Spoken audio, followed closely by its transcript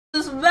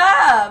this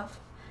map?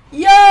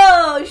 Yo,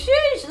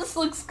 sheesh, this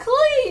looks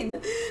clean.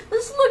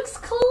 This looks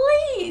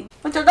clean.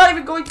 But they're not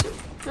even going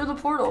through the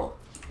portal.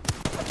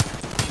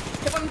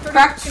 Hit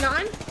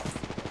 139.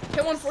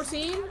 Hit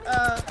 114.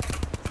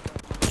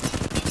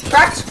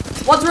 Cracked.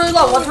 One's really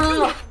low. One's really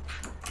low.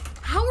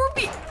 How are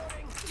we?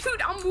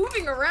 Dude, I'm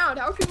moving around.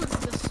 How are people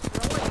just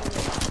destroying me?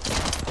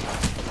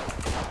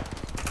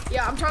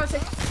 Yeah, I'm trying to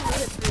take 2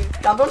 hits for you.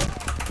 Down one.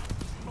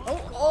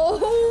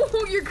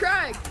 Oh, you're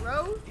cracked,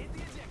 bro.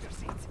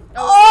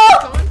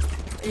 Oh!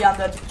 Yeah, I'm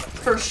dead.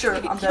 For sure,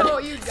 I'm dead. Yo,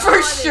 you got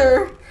For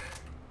sure.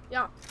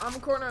 Yeah, I'm a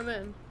corner, I'm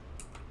in.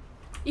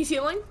 He's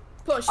healing?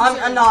 Push.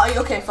 I'm not.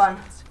 Okay, fine.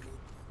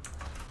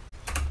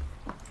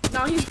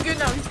 No, he's good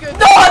now. He's good.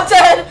 No, I'm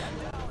dead.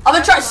 I'm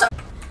gonna try.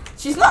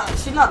 She's not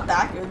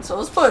that good. So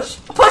let's push.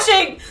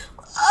 Pushing.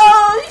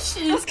 Oh,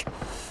 she's.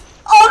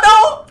 Oh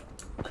no.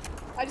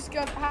 I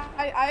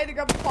had to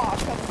grab the pop.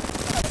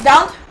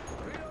 Down.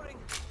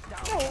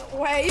 No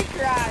way, you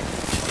cracked.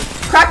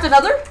 Cracked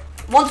another.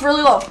 One's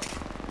really low.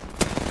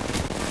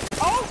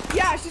 Oh,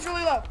 yeah, she's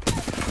really low.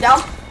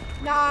 Down.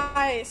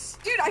 Nice.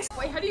 Dude,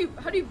 wait, how do you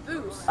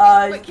boost?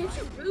 Wait, can't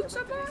you boost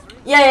up there?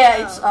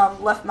 Yeah, it's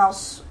left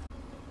mouse.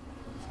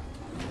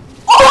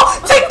 Oh,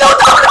 take no,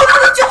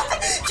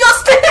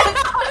 Justin.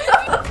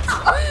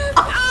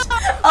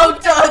 I'm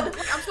done.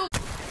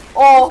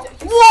 Oh,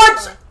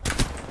 what?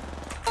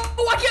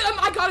 Oh,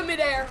 I got him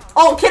midair.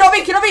 Oh, kid on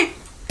me.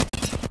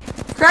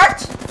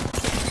 Cracked.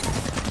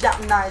 Yeah,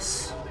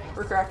 nice.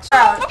 We're cracked.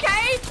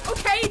 Okay,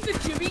 it's a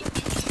Jimmy.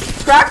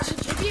 Cracked.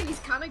 It's a Jimmy and he's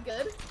kind of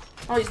good.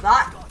 Oh, he's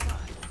not.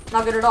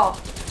 Not good at all.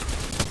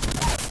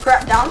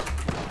 Cracked down.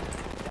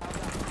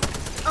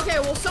 Okay,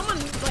 well, someone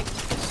like.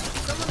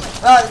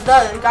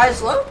 The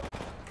guy's low.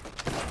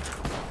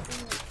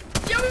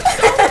 Yo,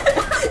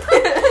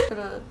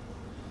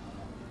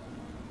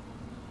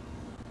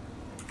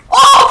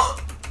 Oh!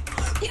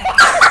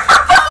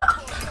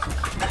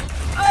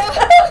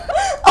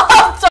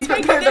 Be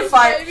prepared to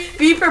fight.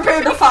 Be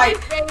prepared to fight.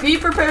 Be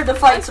prepared to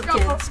fight some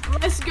kids.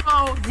 Let's go.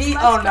 Oh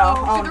no.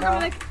 Oh They're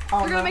no.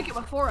 gonna make it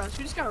before us.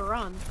 We just gotta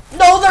run.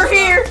 No, they're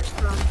here.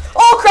 Run.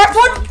 Oh, cracked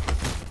one.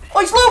 Oh,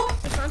 he's low.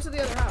 Just run to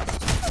the other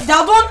house.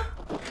 Down one.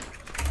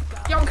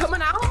 Yo, I'm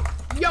coming out.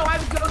 Yo, I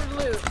have to go to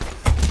loot.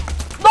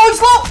 No,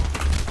 he's low.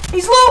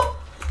 He's low.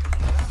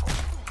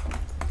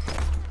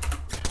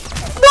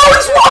 No,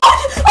 he's one.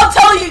 I'm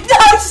telling you,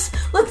 nice.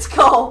 Let's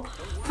go.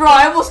 Bro,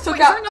 I almost took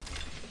out.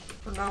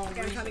 No.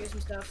 Okay, I'm trying to get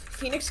some stuff.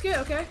 Phoenix kit,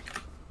 okay.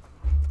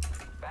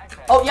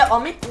 Oh, yeah,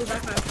 on me. Ooh,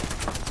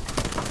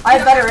 backpack. I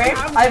have better aim.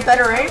 I have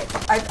better aim.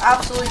 I have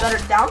absolutely better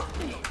down.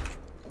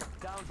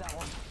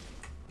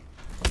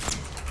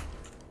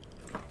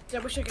 I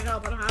wish I could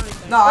help. I don't have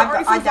anything. No,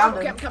 I downed him.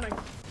 Okay, I'm coming.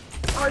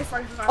 Already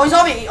fighting for fire. Oh, he's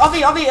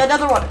on me,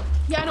 another one.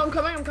 Yeah, no, I'm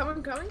coming.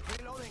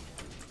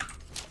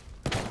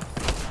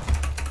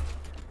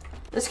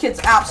 This kid's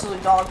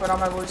absolute dog, but I'm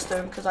gonna lose to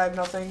him because I have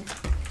nothing.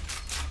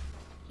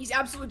 He's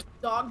absolute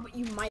dog, but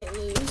you might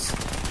lose.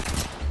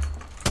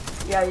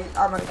 Yeah,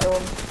 I'm gonna kill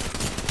him.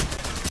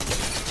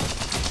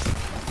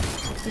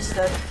 He's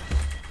dead.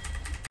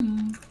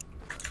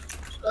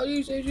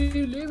 You say she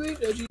live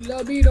it, that she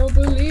love me, don't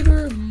believe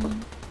her.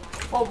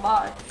 Oh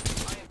my.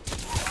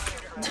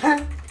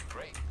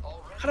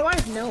 How do I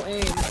have no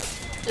aim?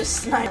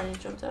 Just snipe and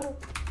he jumped out.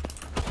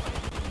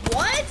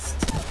 What?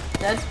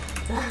 Dead.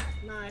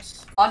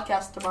 Nice.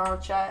 Podcast tomorrow,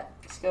 chat.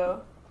 Let's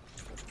go.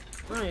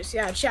 Nice,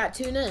 yeah, chat,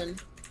 tune in.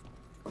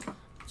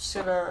 Just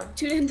gonna.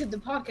 Tune into the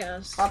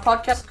podcast. My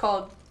podcast is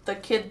called The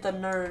Kid the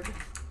Nerd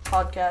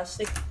Podcast.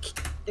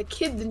 The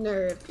Kid the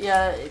Nerd.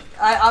 Yeah,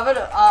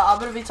 I'm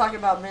gonna be talking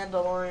about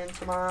Mandalorian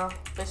tomorrow.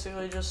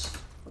 Basically, just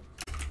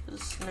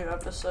this new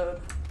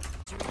episode.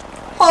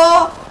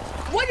 Oh!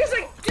 What is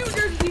it?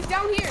 Dude, he's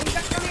down here.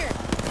 He's down here.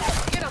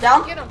 Get him.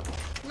 Down? Get him.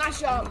 Nice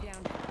job.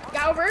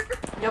 Got over?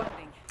 Yep.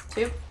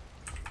 2.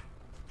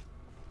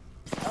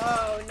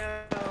 Oh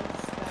no.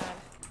 Bad.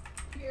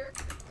 Here.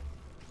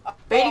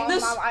 Baiting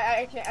this?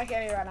 I can't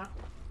hear right now.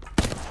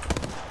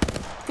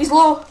 He's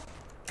low.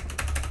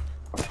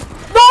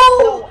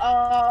 No!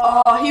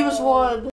 No, Oh, he was one.